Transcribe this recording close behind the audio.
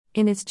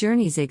In its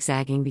journey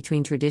zigzagging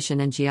between tradition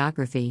and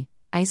geography,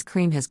 ice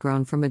cream has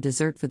grown from a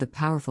dessert for the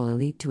powerful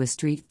elite to a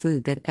street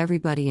food that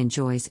everybody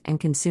enjoys and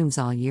consumes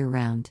all year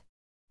round.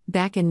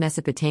 Back in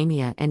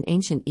Mesopotamia and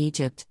ancient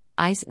Egypt,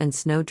 ice and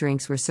snow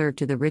drinks were served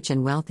to the rich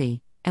and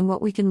wealthy, and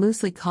what we can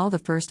loosely call the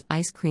first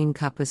ice cream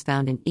cup was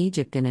found in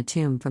Egypt in a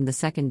tomb from the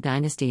Second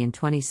Dynasty in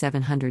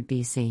 2700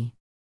 BC.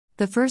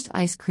 The first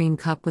ice cream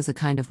cup was a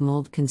kind of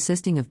mold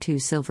consisting of two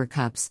silver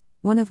cups,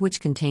 one of which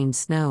contained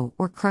snow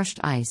or crushed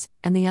ice,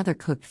 and the other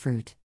cooked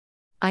fruit.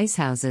 Ice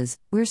houses,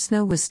 where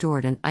snow was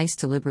stored and ice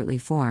deliberately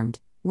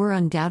formed, were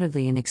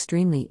undoubtedly an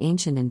extremely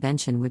ancient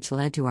invention which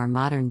led to our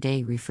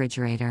modern-day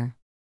refrigerator.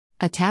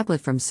 A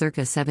tablet from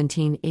circa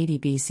 1780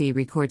 BC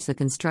records the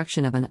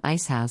construction of an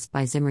ice house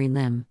by Zimri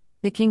Lim,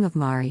 the king of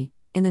Mari,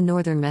 in the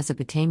northern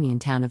Mesopotamian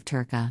town of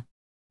Turka.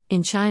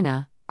 In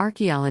China,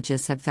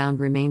 archaeologists have found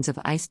remains of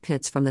ice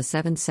pits from the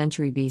 7th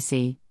century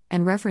BC,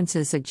 and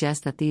references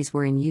suggest that these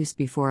were in use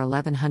before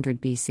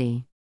 1100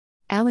 BC.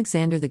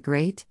 Alexander the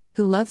Great,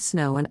 who loved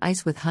snow and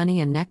ice with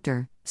honey and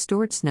nectar,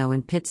 stored snow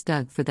in pits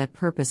dug for that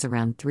purpose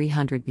around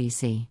 300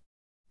 BC.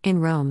 In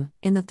Rome,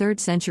 in the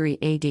 3rd century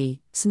AD,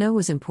 snow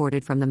was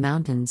imported from the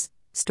mountains,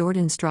 stored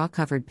in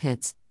straw-covered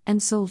pits,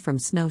 and sold from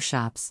snow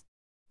shops.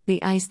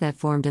 The ice that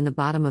formed in the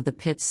bottom of the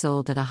pits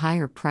sold at a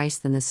higher price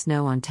than the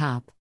snow on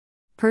top.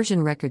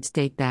 Persian records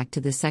date back to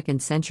the 2nd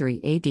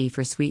century AD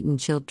for sweetened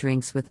chilled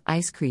drinks with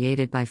ice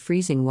created by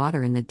freezing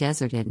water in the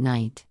desert at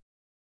night.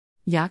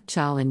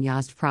 Yakhchal in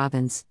Yazd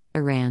province,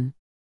 Iran.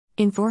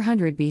 In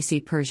 400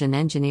 BC, Persian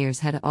engineers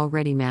had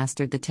already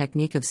mastered the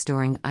technique of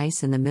storing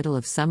ice in the middle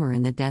of summer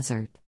in the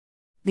desert.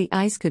 The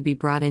ice could be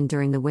brought in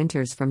during the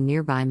winters from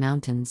nearby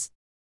mountains.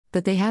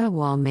 But they had a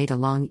wall made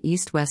along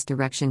east-west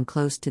direction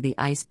close to the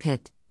ice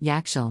pit,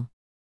 Yakhchal.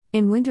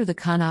 In winter the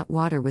Qanat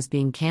water was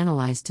being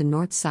canalized to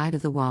north side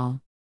of the wall.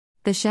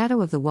 The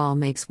shadow of the wall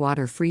makes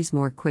water freeze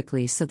more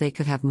quickly so they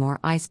could have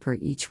more ice per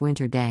each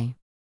winter day.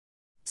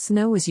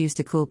 Snow was used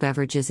to cool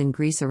beverages in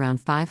Greece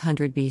around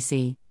 500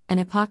 BC, and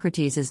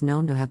Hippocrates is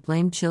known to have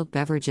blamed chilled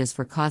beverages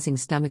for causing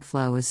stomach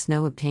flow as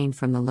snow obtained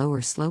from the lower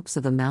slopes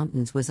of the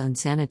mountains was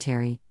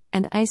unsanitary,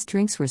 and iced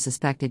drinks were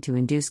suspected to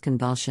induce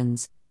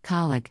convulsions,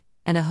 colic,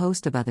 and a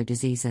host of other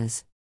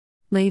diseases.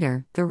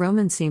 Later, the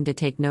Romans seemed to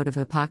take note of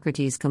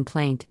Hippocrates'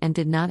 complaint and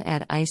did not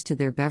add ice to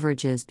their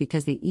beverages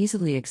because the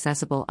easily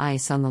accessible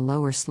ice on the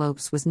lower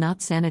slopes was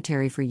not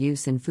sanitary for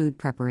use in food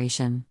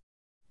preparation.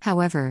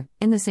 However,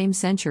 in the same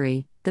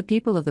century, the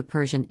people of the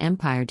Persian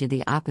Empire did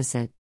the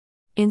opposite.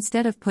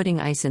 Instead of putting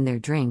ice in their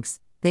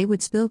drinks, they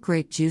would spill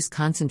grape juice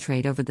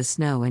concentrate over the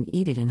snow and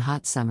eat it in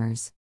hot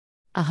summers.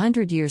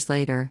 100 years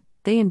later,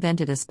 they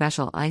invented a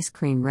special ice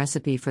cream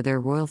recipe for their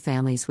royal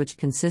families which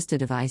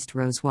consisted of iced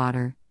rose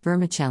water,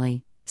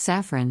 vermicelli,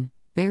 saffron,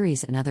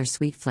 berries and other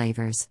sweet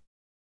flavors.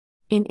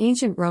 In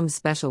ancient Rome,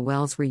 special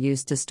wells were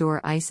used to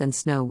store ice and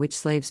snow which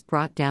slaves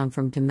brought down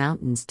from the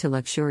mountains to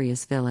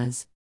luxurious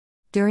villas.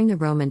 During the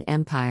Roman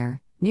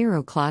Empire,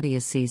 Nero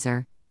Claudius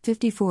Caesar,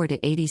 54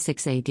 to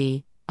 86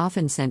 AD,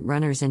 often sent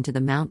runners into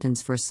the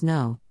mountains for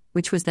snow,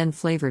 which was then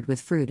flavored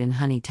with fruit and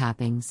honey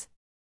toppings.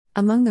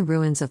 Among the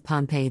ruins of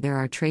Pompeii there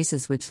are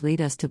traces which lead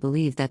us to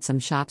believe that some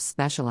shops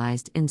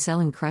specialized in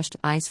selling crushed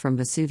ice from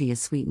Vesuvius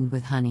sweetened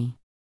with honey.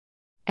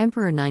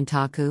 Emperor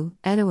Nintaku,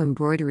 Edo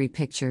embroidery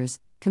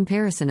pictures,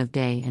 comparison of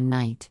day and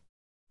night.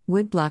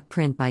 Woodblock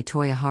print by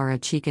Toyohara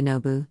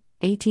Chikanobu,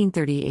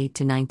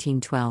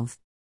 1838–1912.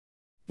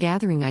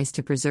 Gathering ice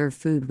to preserve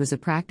food was a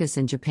practice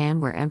in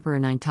Japan where Emperor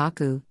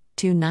Nintaku,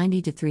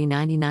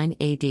 290–399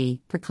 AD,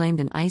 proclaimed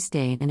an ice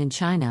day, and in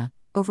China,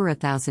 over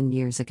 1,000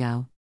 years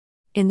ago.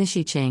 In the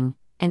Xiqing,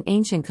 an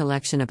ancient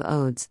collection of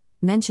odes,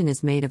 mention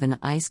is made of an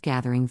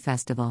ice-gathering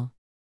festival.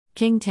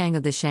 King Tang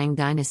of the Shang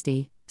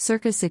dynasty,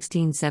 circa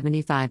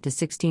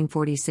 1675–1646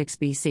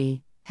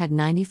 BC, had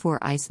 94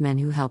 ice men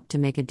who helped to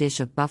make a dish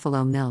of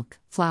buffalo milk,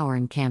 flour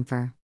and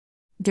camphor.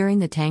 During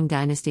the Tang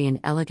dynasty an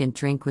elegant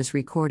drink was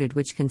recorded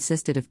which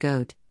consisted of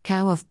goat,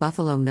 cow of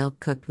buffalo milk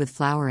cooked with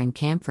flour and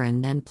camphor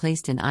and then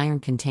placed in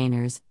iron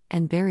containers,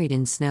 and buried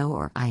in snow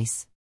or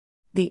ice.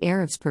 The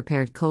Arabs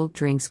prepared cold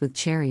drinks with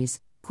cherries,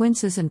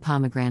 quinces and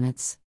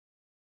pomegranates.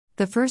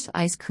 The first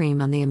ice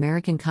cream on the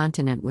American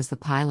continent was the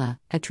paila,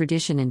 a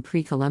tradition in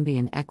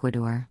pre-Columbian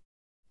Ecuador.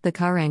 The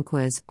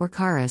Caranquas, or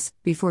Caras,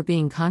 before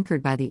being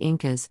conquered by the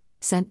Incas,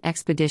 sent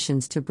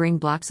expeditions to bring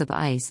blocks of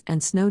ice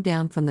and snow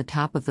down from the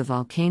top of the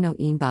volcano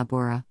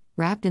Imbabura,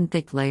 wrapped in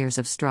thick layers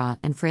of straw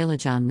and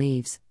frailejon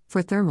leaves,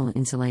 for thermal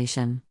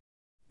insulation.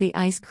 The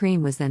ice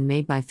cream was then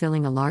made by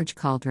filling a large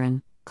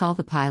cauldron, called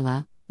the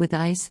paila, with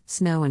ice,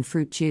 snow and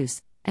fruit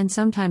juice, and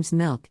sometimes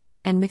milk,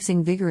 and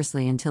mixing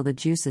vigorously until the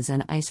juices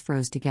and ice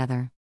froze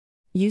together.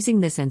 Using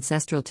this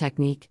ancestral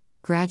technique,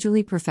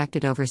 gradually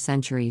perfected over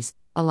centuries,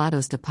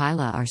 helados de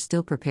paila are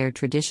still prepared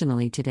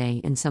traditionally today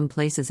in some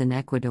places in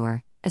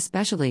Ecuador,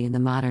 especially in the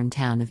modern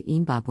town of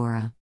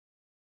Imbabura.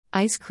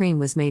 Ice cream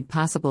was made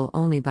possible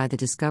only by the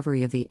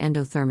discovery of the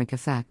endothermic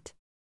effect.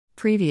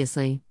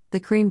 Previously, the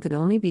cream could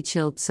only be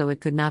chilled so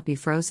it could not be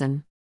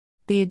frozen.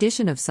 The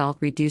addition of salt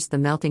reduced the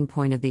melting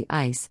point of the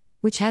ice,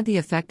 which had the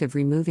effect of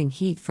removing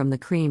heat from the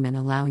cream and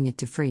allowing it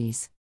to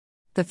freeze.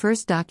 The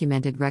first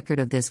documented record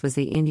of this was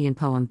the Indian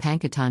poem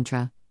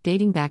Panchatantra,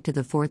 dating back to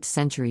the 4th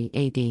century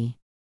AD.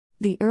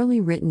 The early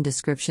written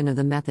description of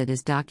the method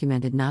is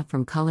documented not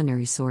from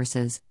culinary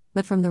sources,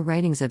 but from the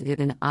writings of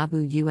Ibn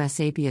Abu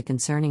Usabiyah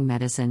concerning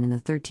medicine in the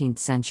 13th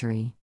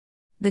century.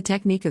 The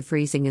technique of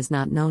freezing is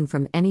not known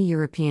from any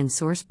European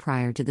source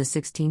prior to the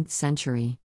 16th century.